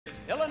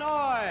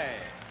Illinois.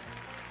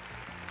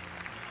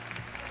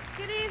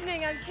 Good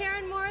evening. I'm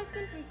Karen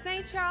Morisson from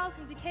St. Charles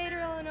in Decatur,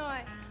 Illinois,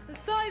 the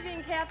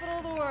soybean capital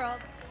of the world.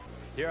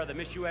 Here are the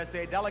Miss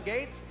USA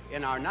delegates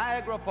in our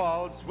Niagara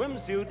Falls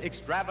swimsuit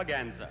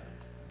extravaganza.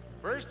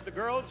 First, the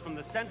girls from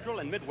the central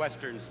and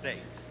midwestern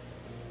states.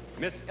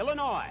 Miss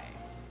Illinois,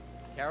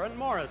 Karen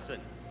Morisson.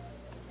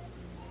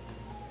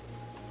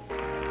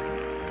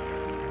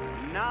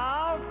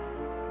 Now,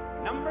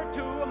 number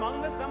 2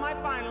 among the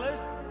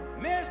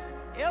semifinalists, Miss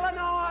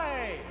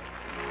Illinois.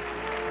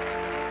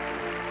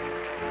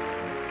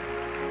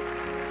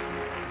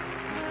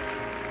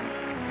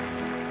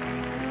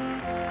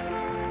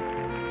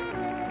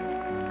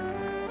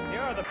 Here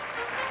are the...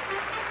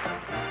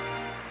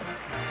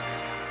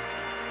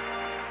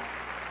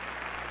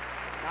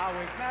 Now,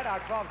 we've met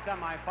our 12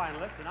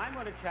 semifinalists, and I'm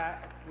going to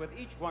chat with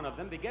each one of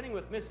them, beginning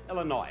with Miss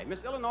Illinois.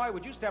 Miss Illinois,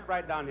 would you step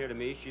right down here to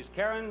me? She's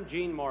Karen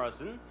Jean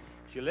Morisson.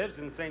 She lives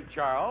in St.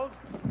 Charles.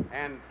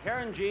 And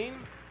Karen Jean?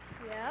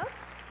 Yes?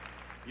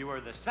 You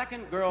were the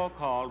second girl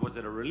called. Was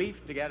it a relief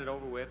to get it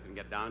over with and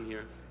get down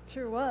here?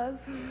 Sure was.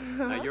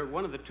 Now, you're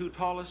one of the 2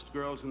 tallest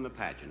girls in the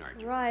pageant, aren't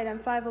you? Right, I'm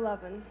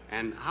 5'11".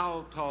 And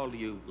how tall do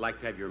you like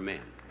to have your men?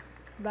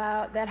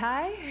 About that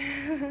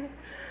high?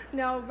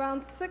 No,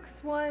 around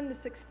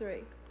 6'1" to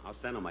 6'3". I'll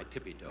stand on my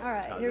tippy toes. All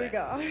right, How's here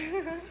that?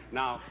 we go.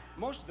 Now,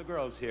 most of the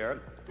girls here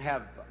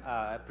have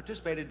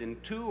participated in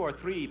 2 or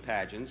 3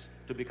 pageants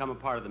to become a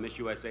part of the Miss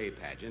USA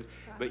pageant.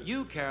 Right. But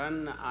you,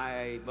 Karen,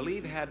 I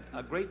believe had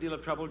a great deal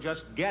of trouble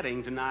just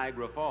getting to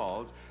Niagara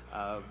Falls,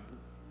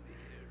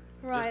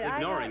 right, just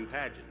ignoring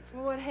pageants.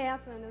 Well, what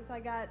happened is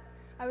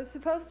I was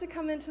supposed to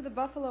come into the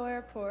Buffalo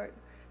airport,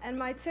 and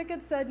my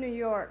ticket said New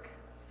York.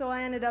 So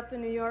I ended up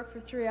in New York for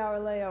a 3-hour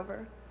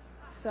layover.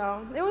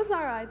 So it was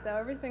all right, though.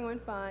 Everything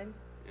went fine.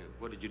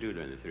 What did you do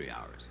during the 3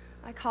 hours?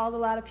 I called a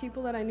lot of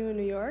people that I knew in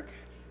New York.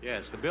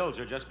 Yes, the bills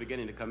are just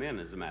beginning to come in,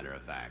 as a matter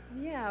of fact.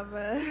 Yeah,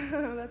 but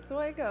that's the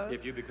way it goes.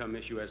 If you become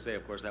Miss USA,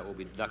 of course, that will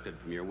be deducted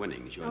from your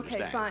winnings, you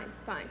understand? Okay,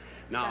 fine.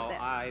 Now,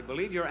 I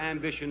believe your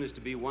ambition is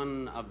to be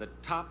one of the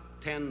top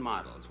 10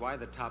 models. Why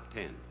the top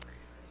 10?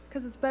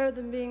 Because it's better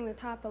than being the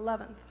top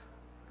 11th.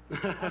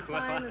 I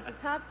find that the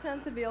top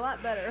 10th would be a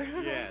lot better.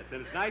 Yes,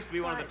 and it's nice to be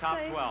one of the top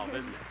 12,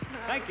 isn't it?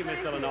 Thank you, Miss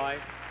Thank Illinois.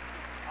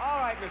 All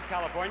right, Miss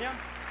California.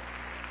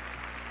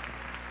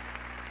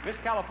 Miss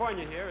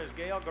California here is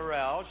Gail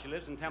Gorell. She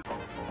lives in Temple.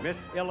 Miss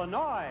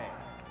Illinois.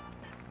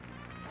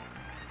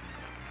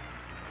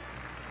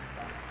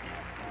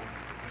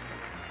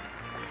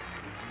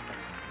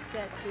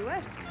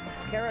 Statuesque.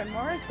 Karen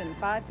Morisson,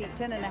 5 feet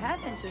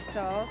 10.5 inches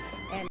tall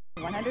and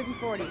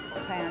 140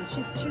 pounds.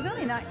 She's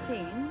only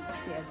 19.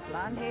 She has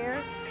blonde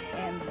hair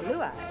and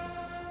blue eyes.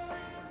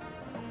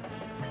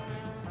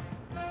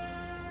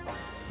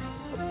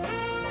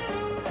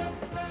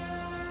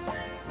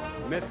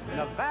 Miss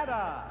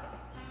Nevada.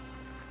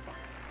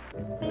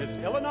 Miss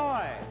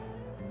Illinois.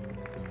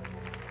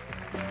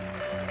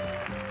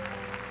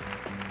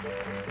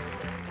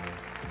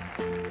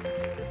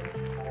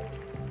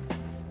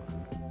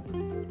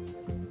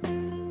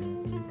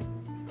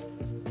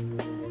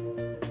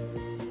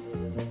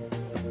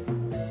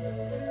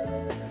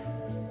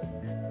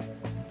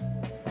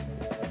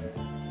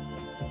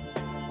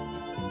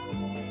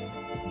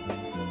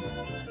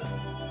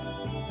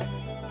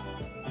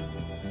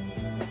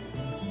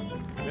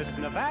 Miss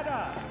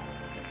Nevada.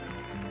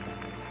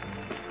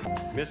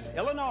 Miss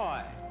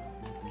Illinois,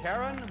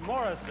 Karen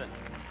Morisson.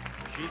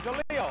 She's a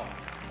Leo.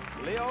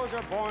 Leos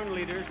are born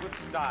leaders with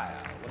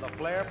style, with a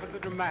flair for the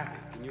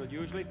dramatic, and you'll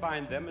usually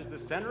find them as the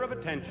center of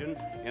attention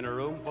in a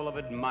room full of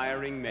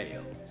admiring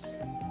males.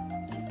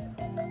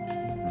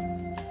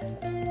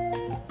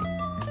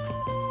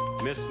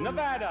 Miss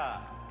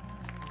Nevada,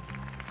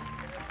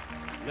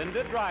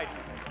 Linda Dryden.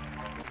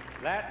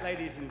 That,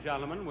 ladies and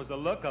gentlemen, was a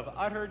look of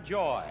utter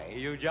joy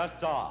you just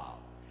saw.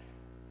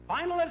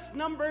 Finalist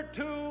number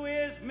 2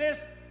 is Miss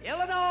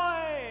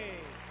Illinois.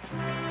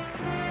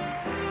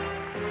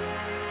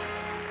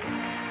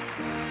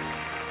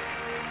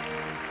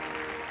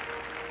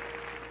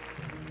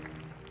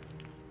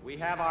 We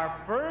have our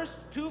first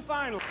 2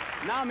 finalists.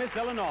 Now, Miss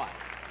Illinois.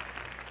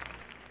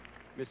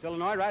 Miss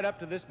Illinois, right up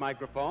to this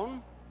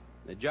microphone.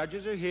 The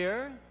judges are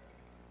here.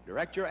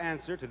 Direct your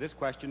answer to this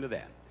question to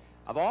them.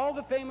 Of all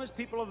the famous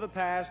people of the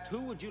past,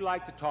 who would you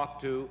like to talk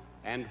to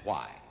and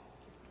why?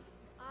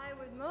 I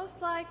would most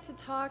like to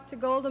talk to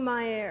Golda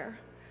Meir.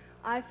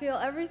 I feel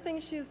everything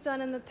she's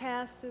done in the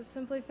past is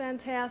simply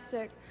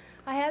fantastic.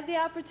 I had the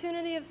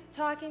opportunity of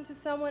talking to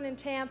someone in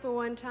Tampa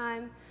one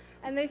time,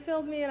 and they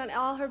filled me in on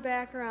all her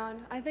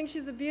background. I think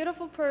she's a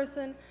beautiful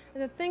person,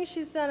 and the things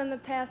she's done in the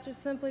past are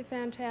simply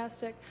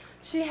fantastic.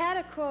 She had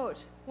a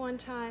quote one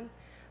time,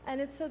 and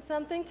it said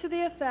something to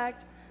the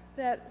effect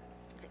that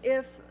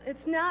if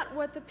it's not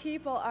what the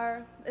people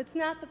are, it's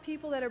not the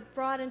people that are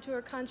brought into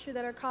her country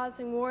that are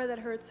causing war that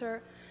hurts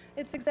her.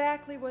 It's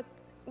exactly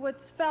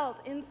what's felt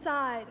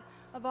inside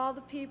of all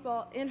the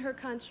people in her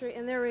country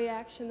and their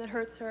reaction that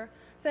hurts her.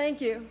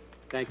 Thank you.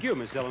 Thank you,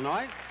 Miss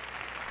Illinois.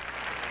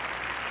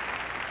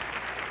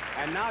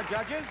 And now,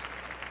 judges,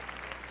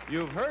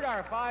 You've heard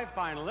our 5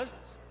 finalists.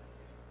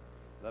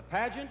 The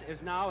pageant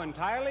is now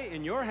entirely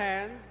in your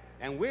hands,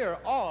 and we're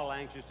all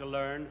anxious to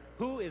learn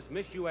who is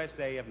Miss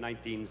USA of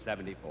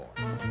 1974.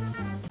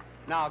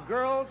 Now,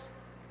 girls,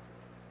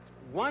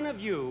 one of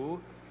you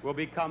will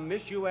become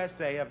Miss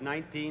USA of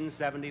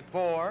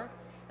 1974,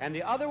 and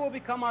the other will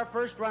become our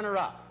first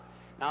runner-up.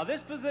 Now,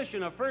 this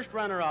position of first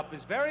runner-up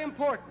is very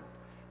important,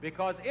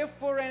 because if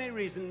for any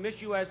reason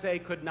Miss USA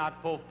could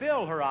not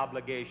fulfill her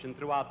obligation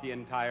throughout the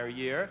entire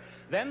year,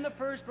 then the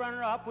first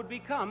runner-up would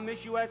become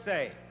Miss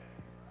USA.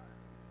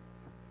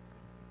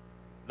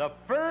 The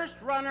first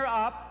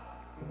runner-up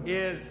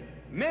is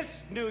Miss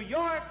New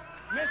York.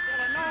 Miss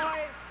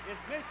Illinois is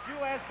Miss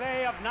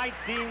USA of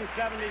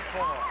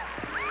 1974.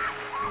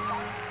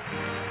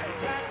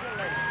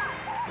 Congratulations.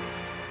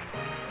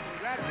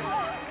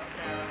 Congratulations,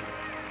 Karen.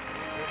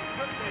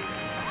 Put the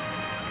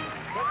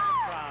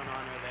crown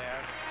on her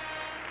there.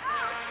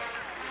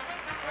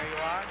 There you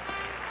are.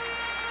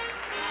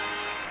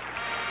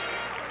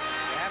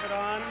 You have it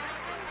on.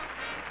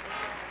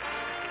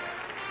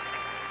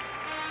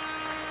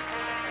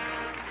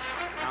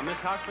 Now, Miss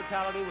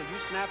Hospitality, will you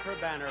snap her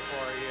banner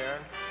for her here?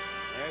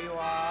 There you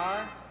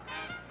are.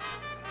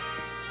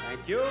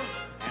 Thank you.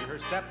 And her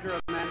scepter,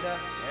 Amanda.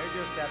 There's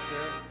your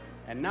scepter.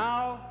 And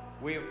now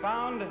we have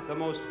found the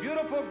most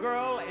beautiful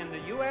girl in the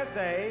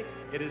USA.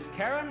 It is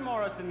Karen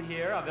Morisson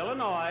here of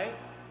Illinois,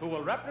 who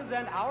will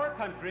represent our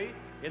country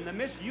in the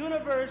Miss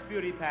Universe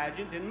Beauty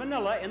Pageant in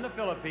Manila in the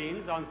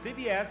Philippines on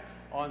CBS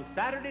on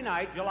Saturday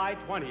night, July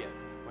 20th,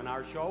 when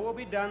our show will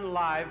be done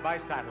live by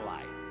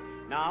satellite.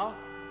 Now,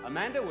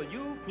 Amanda, will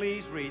you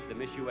please read the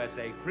Miss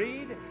USA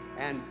Creed?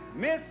 And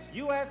Miss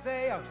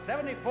USA of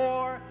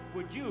 74,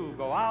 would you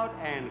go out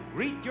and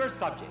greet your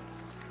subjects?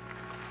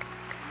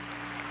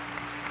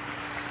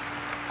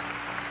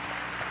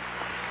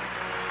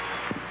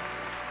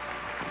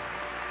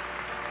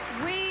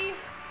 We,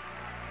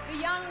 the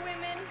young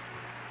women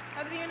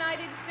of the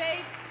United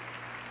States,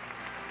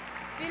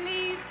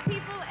 believe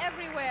people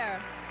everywhere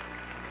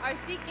are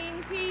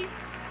seeking peace,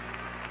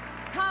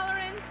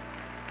 tolerance,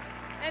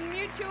 and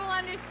mutual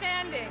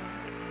understanding.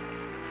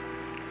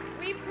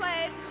 We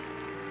pledge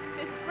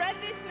to spread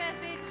this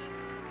message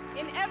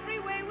in every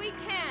way we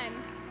can,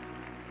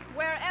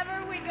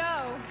 wherever we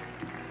go.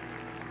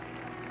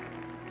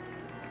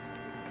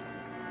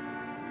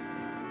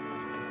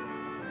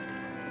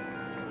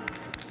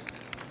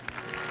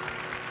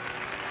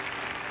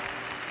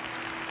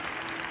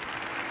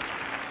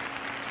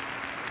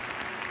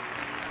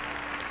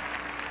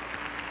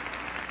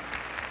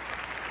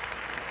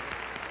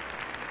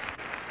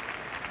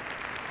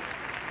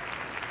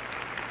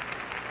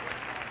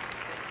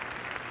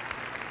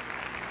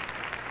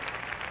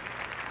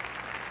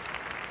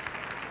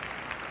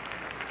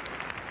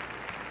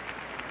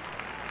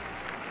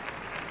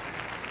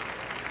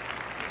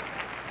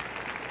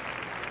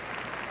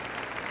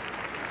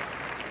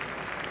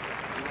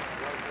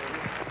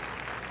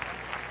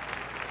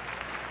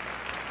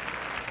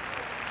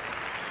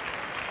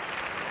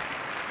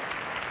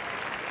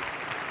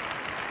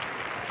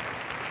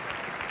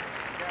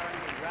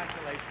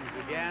 Congratulations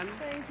again.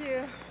 Thank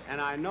you.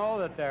 And I know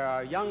that there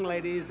are young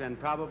ladies and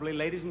probably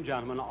ladies and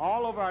gentlemen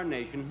all over our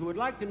nation who would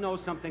like to know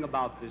something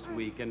about this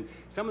week and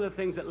some of the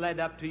things that led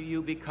up to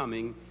you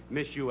becoming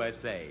Miss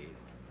USA.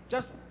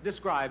 Just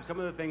describe some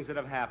of the things that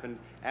have happened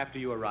after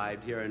you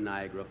arrived here in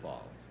Niagara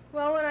Falls.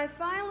 Well, when I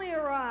finally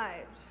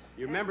arrived...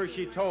 You remember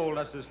she told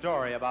us a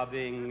story about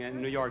being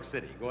in New York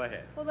City. Go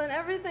ahead. Well, then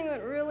everything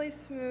went really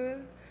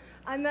smooth.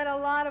 I met a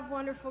lot of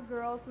wonderful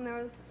girls, and there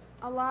was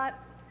a lot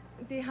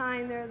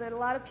behind there that a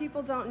lot of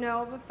people don't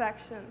know of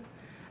affection.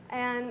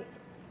 And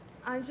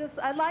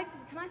I'd like to,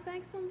 can I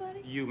thank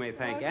somebody? You may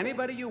thank Okay.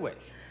 anybody you wish.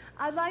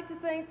 I'd like to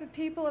thank the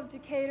people of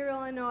Decatur,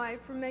 Illinois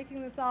for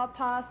making this all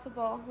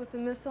possible with the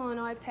Miss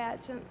Illinois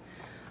pageant.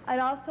 I'd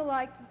also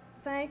like to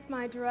thank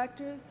my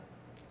directors,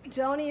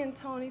 Joanne and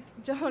Tony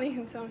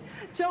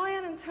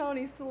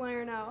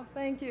Salerno.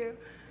 Thank you.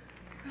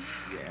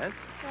 Yes.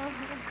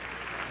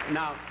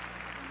 Now,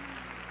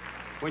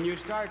 when you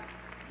start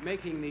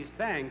making these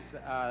thanks,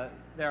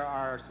 there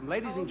are some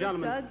ladies and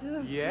gentlemen.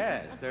 Judges.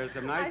 Yes, there's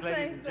some nice I ladies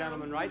thank and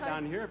gentlemen them. right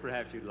down here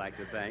perhaps you'd like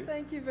to thank.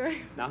 Thank you very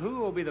much. Now, who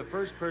will be the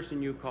first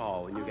person you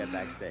call when you get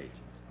backstage?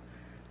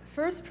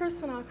 First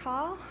person I'll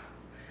call?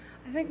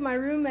 I think my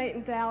roommate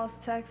in Dallas,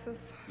 Texas.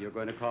 You're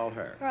going to call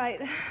her.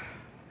 Right.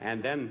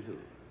 And then who?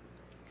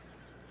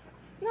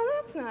 No,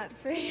 that's not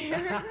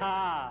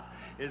fair.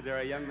 Is there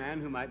a young man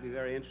who might be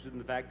very interested in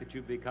the fact that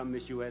you've become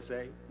Miss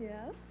USA?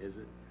 Yes. Is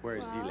it? Where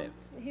does he live?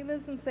 He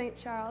lives in St.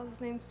 Charles. His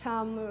name's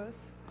Tom Lewis.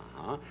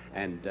 Uh-huh.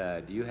 And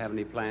do you have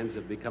any plans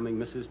of becoming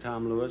Mrs.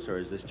 Tom Lewis, or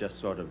is this just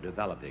sort of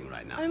developing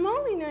right now? I'm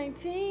only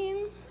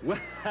 19. Well,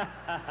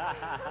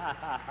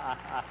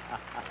 I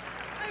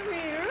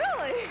mean,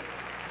 really.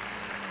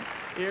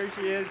 here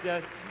she is,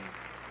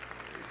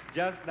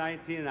 just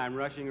 19, and I'm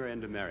rushing her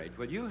into marriage.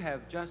 Well, you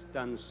have just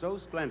done so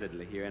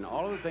splendidly here in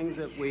all of the things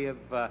that we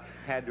have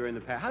had during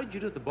the past. How did you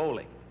do at the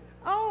bowling?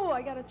 Oh,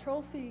 I got a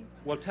trophy.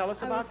 Well, tell us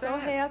about that. I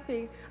was so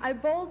happy. I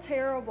bowled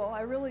terrible.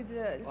 I really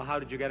did. Well, how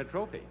did you get a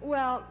trophy?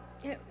 Well,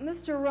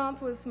 Mr.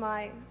 Rump was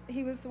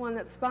he was the one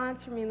that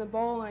sponsored me in the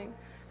bowling,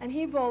 and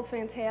he bowled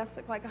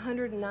fantastic, like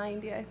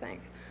 190, I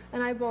think.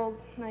 And I bowled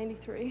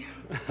 93.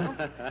 So,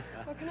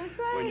 what can I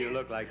say? When you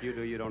look like you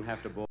do, you don't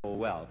have to bowl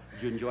well.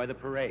 Did you enjoy the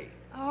parade?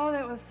 Oh,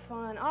 that was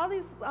fun. All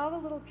the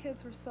little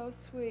kids were so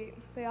sweet.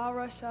 They all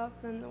rush up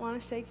and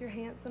want to shake your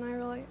hands, and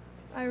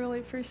I really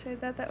appreciate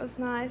that. That was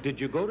nice. Did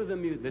you go to the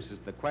This is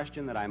the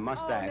question that I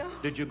must ask.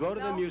 No. Did you go to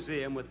the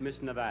museum with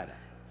Miss Nevada?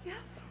 Yes.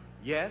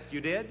 Yes,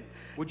 you did?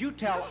 Would you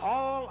tell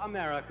all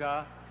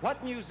America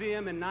what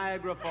museum in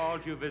Niagara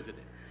Falls you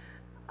visited?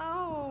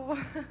 Oh,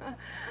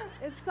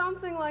 it's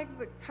something like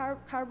the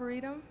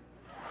Carburetum.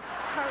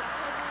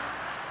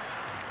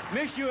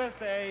 Miss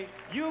USA,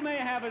 you may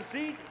have a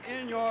seat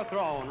in your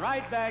throne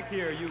right back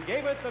here. You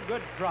gave it the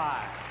good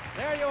try.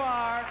 There you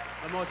are,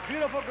 the most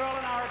beautiful girl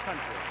in our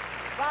country.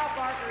 Bob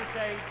Barker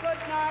saying good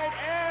night,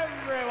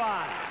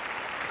 everyone.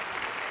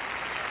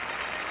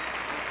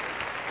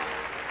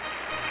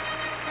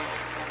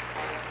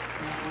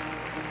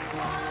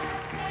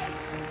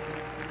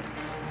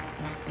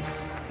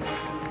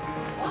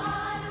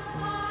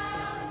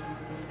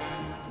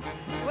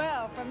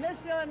 Well, from Miss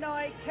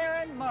Illinois,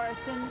 Karen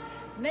Morisson,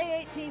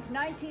 May 18th,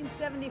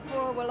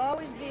 1974 will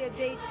always be a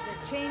date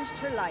that changed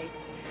her life.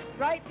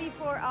 Right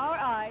before our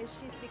eyes,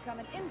 she's become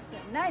an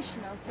instant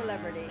national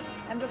celebrity.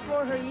 And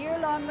before her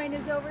year-long reign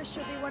is over,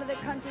 she'll be one of the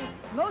country's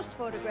most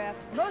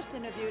photographed, most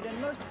interviewed, and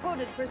most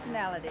quoted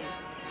personalities.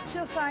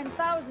 She'll sign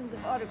thousands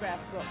of autograph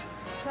books,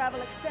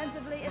 travel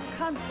extensively and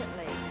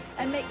constantly,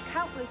 and make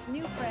countless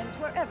new friends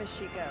wherever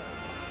she goes.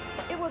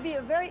 It will be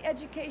a very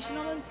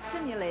educational and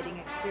stimulating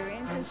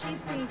experience, and she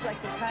seems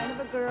like the kind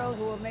of a girl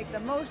who will make the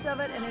most of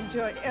it and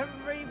enjoy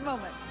every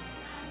moment.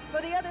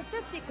 For the other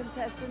 50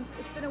 contestants,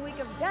 it's been a week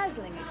of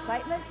dazzling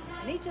excitement,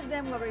 and each of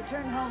them will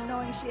return home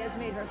knowing she has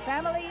made her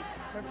family,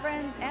 her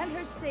friends, and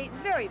her state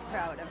very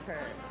proud of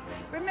her.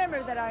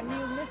 Remember that our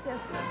new Miss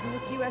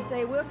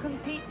USA will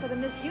compete for the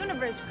Miss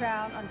Universe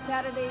crown on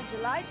Saturday,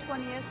 July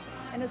 20th,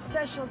 in a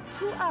special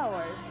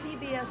 2-hour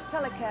CBS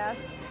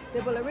telecast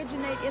that will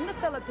originate in the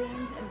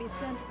Philippines and be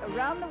sent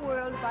around the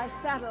world by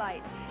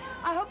satellite.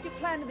 I hope you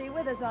plan to be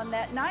with us on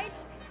that night,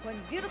 when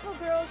beautiful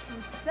girls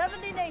from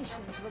 70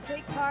 nations will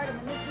take part in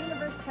the Miss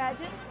Universe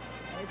pageant.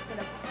 And it's been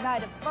a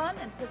night of fun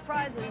and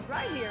surprises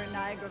right here in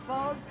Niagara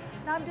Falls,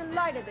 and I'm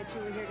delighted that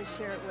you were here to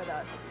share it with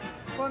us.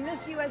 For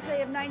Miss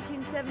USA of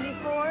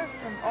 1974,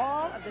 from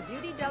all of the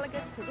beauty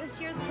delegates to this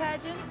year's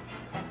pageant,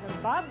 and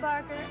from Bob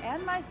Barker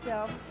and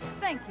myself,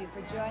 thank you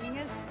for joining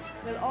us.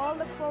 We'll all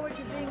look forward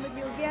to being with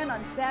you again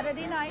on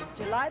Saturday night,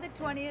 July the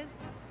 20th.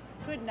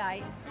 Good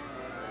night.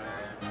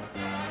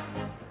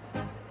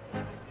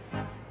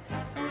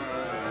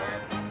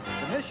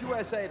 Miss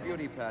USA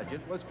Beauty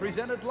Pageant was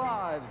presented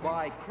live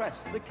by Crest,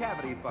 the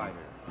Cavity Fighter,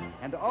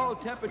 and All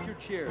Temperature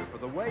Cheer for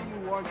the way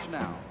you wash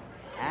now,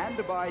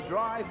 and by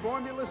Dry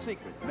Formula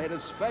Secret, made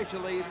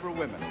especially for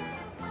women.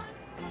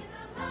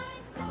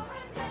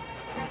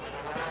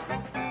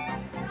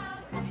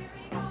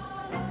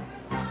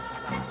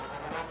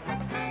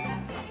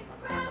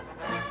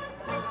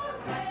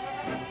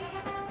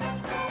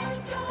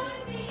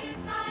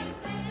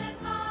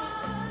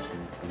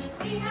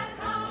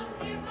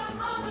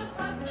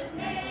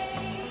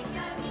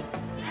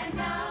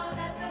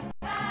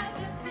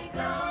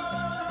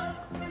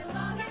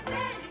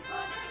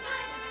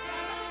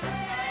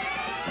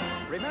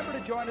 Remember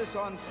to join us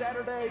on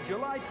Saturday,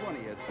 July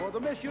 20th for the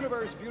Miss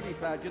Universe Beauty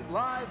Pageant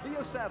live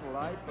via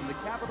satellite from the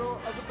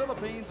capital of the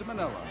Philippines,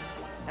 Manila.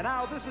 And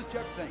now this is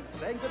Chuck Sink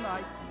saying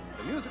goodnight.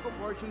 The musical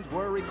portions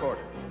were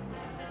recorded.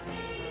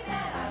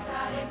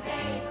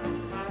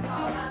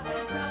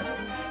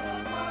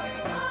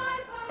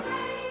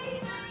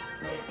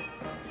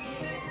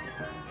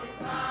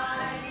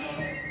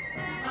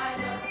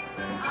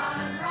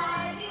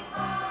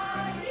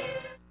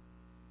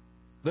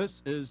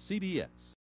 This is CBS.